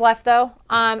 22 days left though.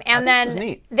 And this is then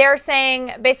neat. they're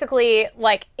saying basically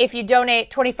like if you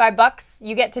donate $25,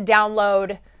 you get to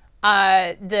download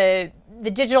the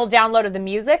digital download of the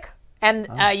music, and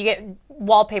you get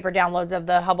wallpaper downloads of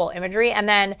the Hubble imagery, and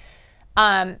then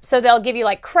so they'll give you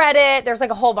like credit. There's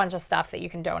like a whole bunch of stuff that you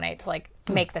can donate to like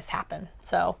make this happen.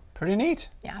 So Pretty neat.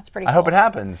 yeah, it's pretty I cool. hope it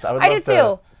happens. I would I love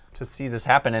do to see this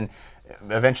happen and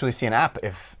eventually see an app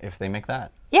if they make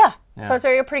that. Yeah. So it's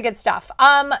pretty good stuff.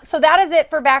 So that is it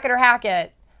for Back It or Hack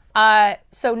It.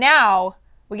 So now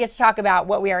we get to talk about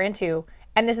what we are into,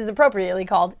 and this is appropriately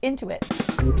called Into It.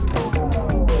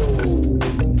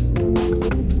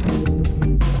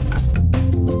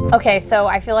 Okay, so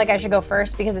I feel like I should go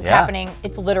first because it's happening.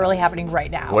 It's literally happening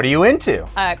right now. What are you into?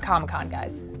 Comic-Con,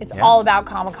 guys. It's all about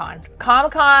Comic-Con.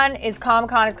 Comic-Con is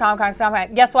Comic-Con is Comic-Con is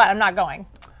Comic-Con. Guess what? I'm not going.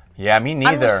 Yeah, me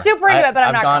neither. I'm super into it, but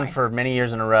I'm not I've gone going. for many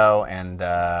years in a row, and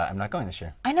I'm not going this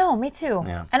year. I know, me too.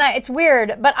 Yeah. And it's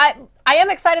weird, but I am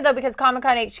excited though because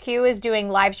Comic-Con HQ is doing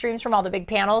live streams from all the big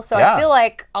panels, so I feel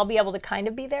like I'll be able to kind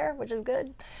of be there, which is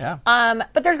good. Yeah.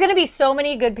 But there's going to be so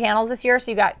many good panels this year.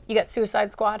 So you got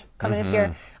Suicide Squad coming this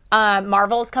year.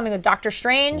 Marvel is coming with Doctor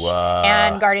Strange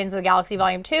and Guardians of the Galaxy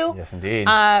Volume 2. Yes, indeed.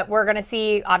 We're going to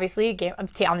see, obviously,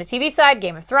 on the TV side,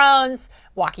 Game of Thrones,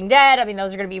 Walking Dead. I mean,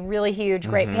 those are going to be really huge,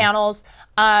 great panels.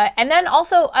 And then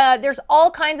also, there's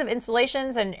all kinds of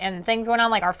installations and things going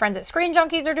on. Like our friends at Screen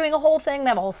Junkies are doing a whole thing. They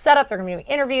have a whole setup. They're going to be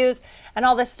doing interviews and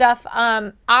all this stuff.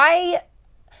 I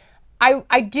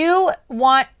do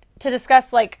want to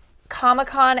discuss, like,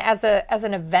 Comic-Con as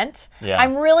an event. Yeah.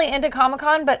 I'm really into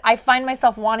Comic-Con, but I find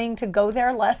myself wanting to go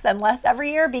there less and less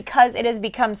every year because it has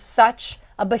become such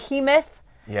a behemoth.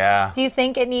 Yeah. Do you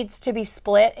think it needs to be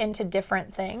split into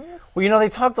different things? Well, they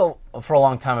talked for a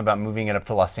long time about moving it up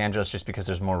to Los Angeles just because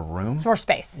there's more room. There's more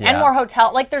space and more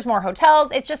hotel. Like there's more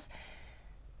hotels. It's just,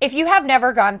 if you have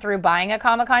never gone through buying a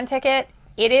Comic-Con ticket,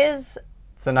 it's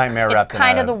a nightmare wrapped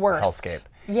kind in of a the worst. hellscape.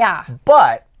 Yeah.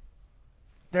 But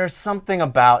there's something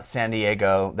about San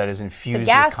Diego that is infused The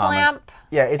gas with comic. lamp.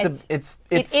 Yeah,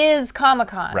 it is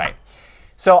Comic-Con. Right.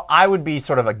 So I would be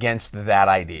sort of against that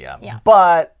idea. Yeah.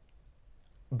 But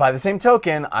by the same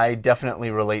token, I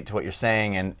definitely relate to what you're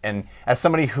saying. And as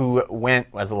somebody who went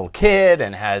as a little kid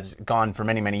and has gone for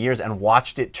many, many years and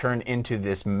watched it turn into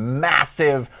this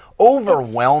massive,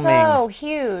 overwhelming. It's so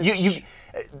huge.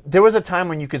 There was a time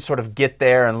when you could sort of get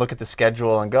there and look at the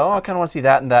schedule and go, oh, I kind of want to see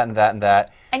that and that and that and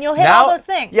that. And you'll hit all those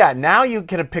things. Yeah, now you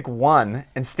get to pick one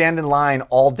and stand in line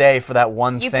all day for that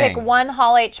one thing. You pick one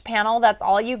Hall H panel, that's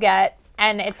all you get.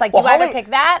 And it's like, you either pick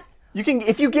that. You can,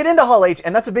 if you get into Hall H,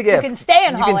 and that's a big if. You can stay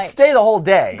in Hall H. You can stay the whole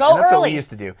day. Go and that's early. what we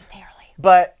used to do. Stay early.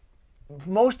 But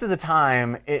most of the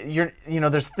time,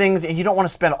 there's things, and you don't want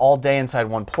to spend all day inside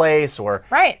one place, or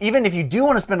even if you do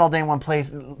want to spend all day in one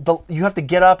place, you have to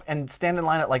get up and stand in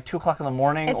line at like 2 o'clock in the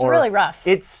morning. It's really rough.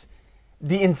 It's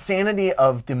the insanity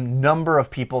of the number of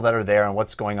people that are there and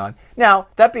what's going on. Now,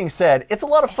 that being said, it's a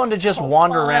lot of fun to just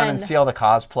wander around and see all the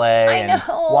cosplay and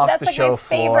walk that's the like show my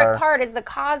favorite floor. part is the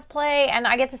cosplay, and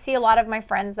I get to see a lot of my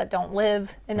friends that don't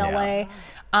live in LA.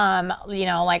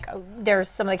 Like there's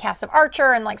some of the cast of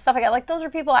Archer and like stuff like that. Like those are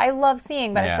people I love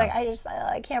seeing, but it's like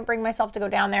I can't bring myself to go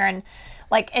down there and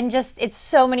just it's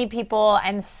so many people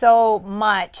and so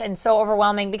much and so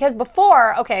overwhelming because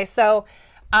before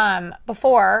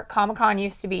Comic-Con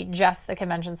used to be just the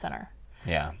convention center.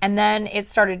 Yeah. And then it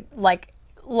started like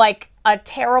a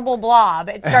terrible blob.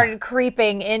 It started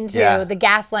creeping into the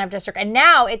gas lamp district. And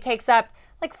now it takes up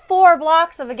like 4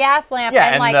 blocks of the gas lamp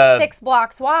and like 6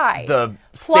 blocks wide. The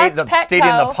plus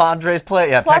stadium the Padres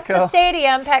play. Yeah, plus Petco. the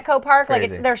stadium, Petco Park.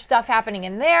 Crazy. Like there's stuff happening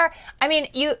in there. I mean,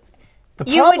 you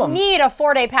would need a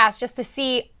 4-day pass just to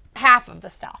see half of the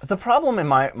stuff. The problem in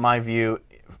my view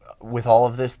with all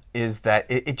of this is that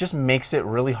it just makes it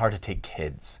really hard to take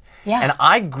kids. Yeah. And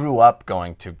I grew up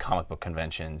going to comic book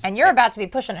conventions. And you're about to be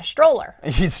pushing a stroller.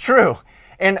 It's true.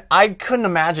 And I couldn't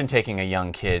imagine taking a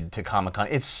young kid to Comic-Con.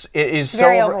 It is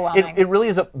very so overwhelming. It really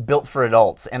is built for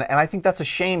adults. And I think that's a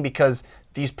shame because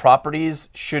these properties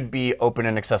should be open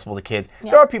and accessible to kids. Yeah.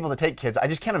 There are people that take kids. I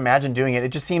just can't imagine doing it.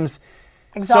 It just seems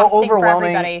so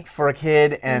overwhelming for a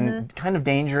kid and kind of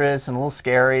dangerous and a little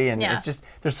scary. And it just,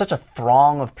 there's such a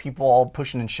throng of people all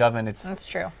pushing and shoving. That's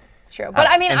true. It's true. But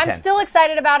I mean, intense. I'm still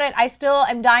excited about it. I still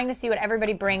am dying to see what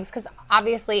everybody brings because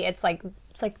obviously it's like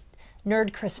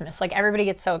nerd Christmas. Like everybody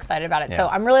gets so excited about it. Yeah. So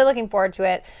I'm really looking forward to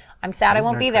it. I'm sad I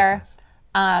won't be there.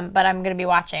 But I'm going to be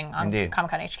watching on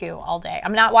Comic-Con HQ all day.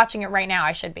 I'm not watching it right now.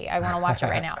 I should be. I want to watch it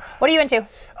right now. What are you into?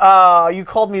 You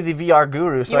called me the VR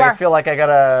guru, so I feel like I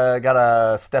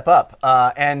gotta step up.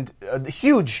 And a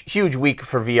huge week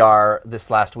for VR this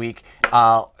last week.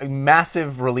 A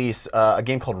massive release, a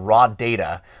game called Raw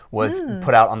Data was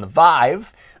put out on the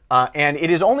Vive. And it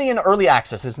is only in early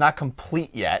access. It's not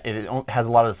complete yet. It has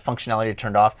a lot of functionality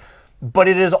turned off. But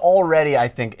it is already, I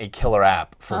think, a killer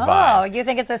app for Vive. Oh, you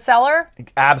think it's a seller?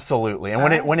 Absolutely. And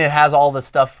when it has all the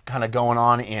stuff kind of going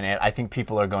on in it, I think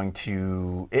people are going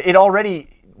to... It already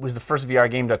was the first VR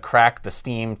game to crack the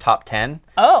Steam top 10.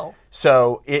 Oh.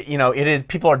 So, it is...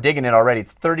 People are digging it already.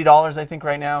 It's $30, I think,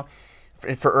 right now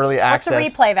for early access.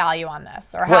 What's the replay value on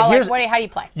this? Or how, how do you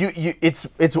play?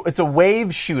 It's a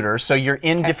wave shooter, so you're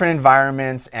in different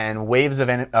environments, and waves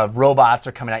of robots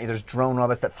are coming at you. There's drone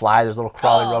robots that fly. There's little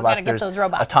crawly robots. There's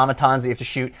automatons that you have to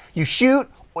shoot. You shoot.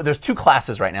 Well, there's 2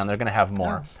 classes right now, and they're going to have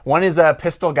more. One is a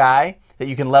pistol guy that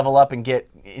you can level up and get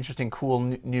interesting, cool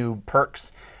new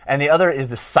perks, and the other is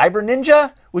the Cyber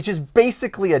Ninja, which is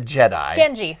basically a Jedi.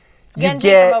 Genji. Genji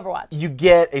from Overwatch. You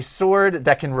get a sword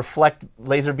that can reflect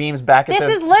laser beams back at the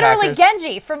This is literally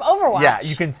Genji from Overwatch. Yeah,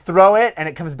 you can throw it and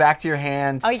it comes back to your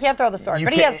hand. Oh, you can't throw the sword,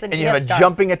 but he has and you have a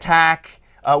jumping attack,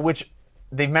 which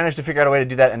they've managed to figure out a way to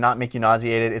do that and not make you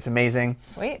nauseated. It's amazing.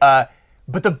 Sweet. But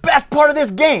the best part of this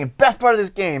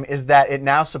game is that it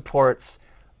now supports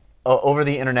over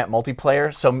the internet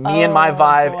multiplayer. So me and my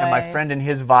Vive and my friend and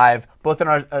his Vive, both in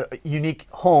our unique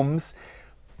homes,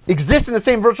 exist in the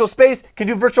same virtual space, can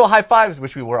do virtual high fives,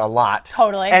 which we were a lot.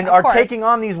 Totally. And are taking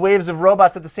on these waves of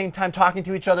robots at the same time, talking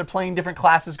to each other, playing different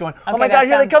classes, going, oh my God,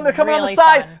 here they come, they're coming on the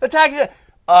side, attacking you.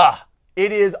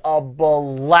 It is a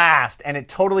blast. And it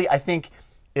totally, I think,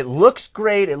 it looks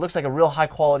great. It looks like a real high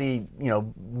quality,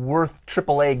 worth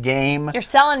AAA game. You're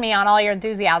selling me on all your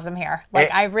enthusiasm here.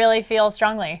 I really feel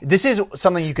strongly. This is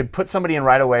something you could put somebody in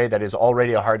right away that is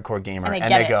already a hardcore gamer,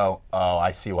 and they go, oh,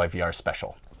 I see why VR is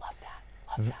special.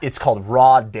 It's called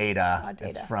Raw Data.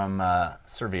 It's from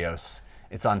Servios.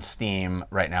 It's on Steam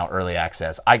right now, early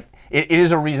access. It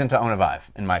is a reason to own a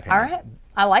Vive, in my opinion. All right.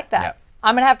 I like that. Yeah.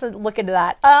 I'm going to have to look into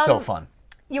that. So fun.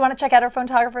 You want to check out our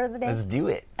photographer of the day? Let's do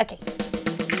it. Okay.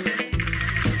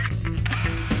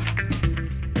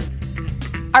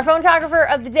 Our photographer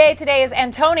of the day today is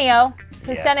Antonio,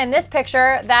 who sent in this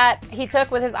picture that he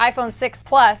took with his iPhone 6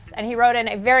 Plus, and he wrote in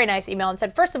a very nice email and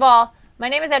said, first of all, my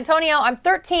name is Antonio. I'm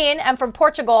 13 and from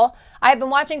Portugal. I have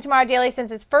been watching Tomorrow Daily since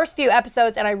its first few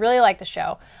episodes, and I really like the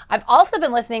show. I've also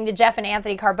been listening to Jeff and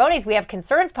Anthony Carbone's We Have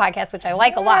Concerns podcast, which I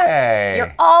like a lot.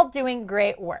 You're all doing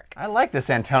great work. I like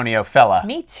this Antonio fella.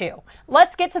 Me too.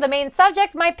 Let's get to the main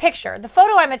subject, my picture. The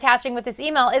photo I'm attaching with this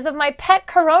email is of my pet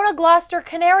Corona Gloucester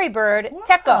canary bird,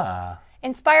 Teco,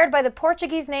 inspired by the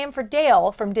Portuguese name for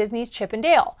Dale from Disney's Chip and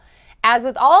Dale. As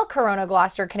with all Corona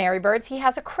Gloucester canary birds, he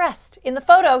has a crest. In the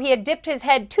photo, he had dipped his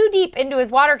head too deep into his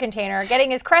water container,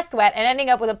 getting his crest wet and ending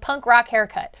up with a punk rock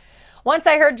haircut. Once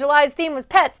I heard July's theme was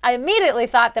pets, I immediately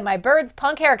thought that my bird's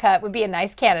punk haircut would be a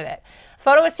nice candidate.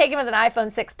 Photo was taken with an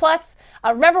iPhone 6 Plus.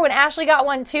 Remember when Ashley got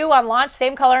one too on launch,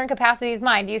 same color and capacity as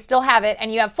mine. Do you still have it?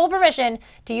 And you have full permission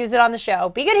to use it on the show.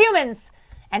 Be good humans,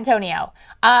 Antonio.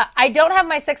 I don't have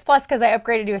my 6 Plus because I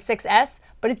upgraded to a 6S,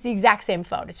 but it's the exact same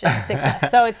phone. It's just a 6S.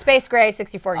 So it's space gray,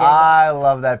 64 gigs. I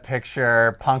love that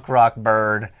picture. Punk rock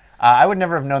bird. I would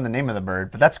never have known the name of the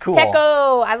bird, but that's cool.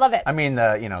 Teco, I love it. I mean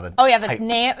the oh yeah, type.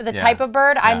 The type of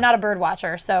bird. I'm not a bird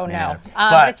watcher, so no.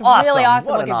 But it's really awesome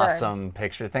what looking an bird. Awesome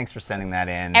picture. Thanks for sending that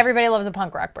in. Everybody loves a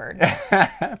punk rock bird.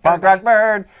 Punk rock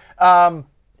bird.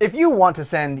 If you want to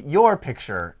send your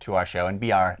picture to our show and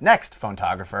be our next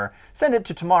photographer, send it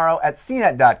to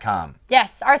tomorrow@cnet.com.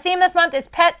 Yes, our theme this month is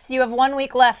pets. You have 1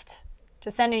 week left to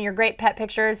send in your great pet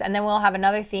pictures, and then we'll have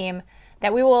another theme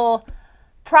that we will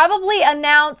probably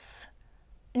announce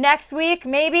next week,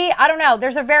 maybe. I don't know.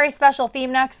 There's a very special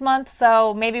theme next month,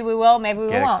 so maybe we will, maybe we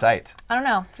won't. Get excited. I don't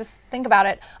know. Just think about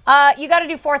it. You got to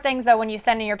do 4 things, though, when you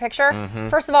send in your picture.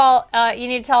 First of all, you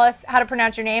need to tell us how to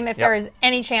pronounce your name if there is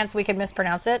any chance we could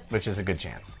mispronounce it. Which is a good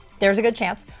chance. There's a good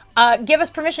chance. Give us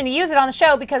permission to use it on the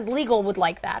show because legal would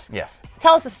like that. Yes.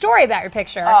 Tell us a story about your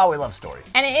picture. Oh, we love stories.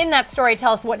 And in that story,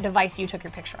 tell us what device you took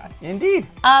your picture on. Indeed.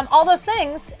 All those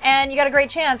things, and you got a great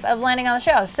chance of landing on the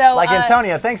show. So, like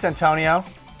Antonio. Thanks, Antonio.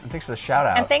 And thanks for the shout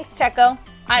out. And thanks, Teco.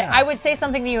 I would say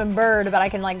something to you in bird, but I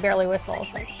can like barely whistle.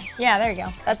 It's like, yeah, there you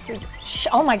go. That's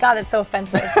oh my God, that's so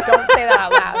offensive. Don't say that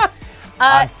out loud.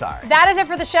 I'm sorry. That is it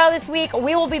for the show this week.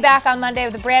 We will be back on Monday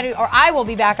with a brand new, or I will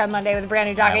be back on Monday with a brand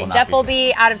new docket. Jeff will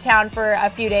be out of town for a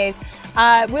few days.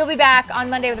 We'll be back on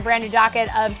Monday with a brand new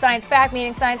docket of science fact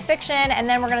meeting science fiction, and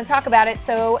then we're going to talk about it.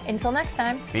 So until next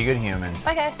time. Be good humans.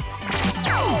 Bye, guys.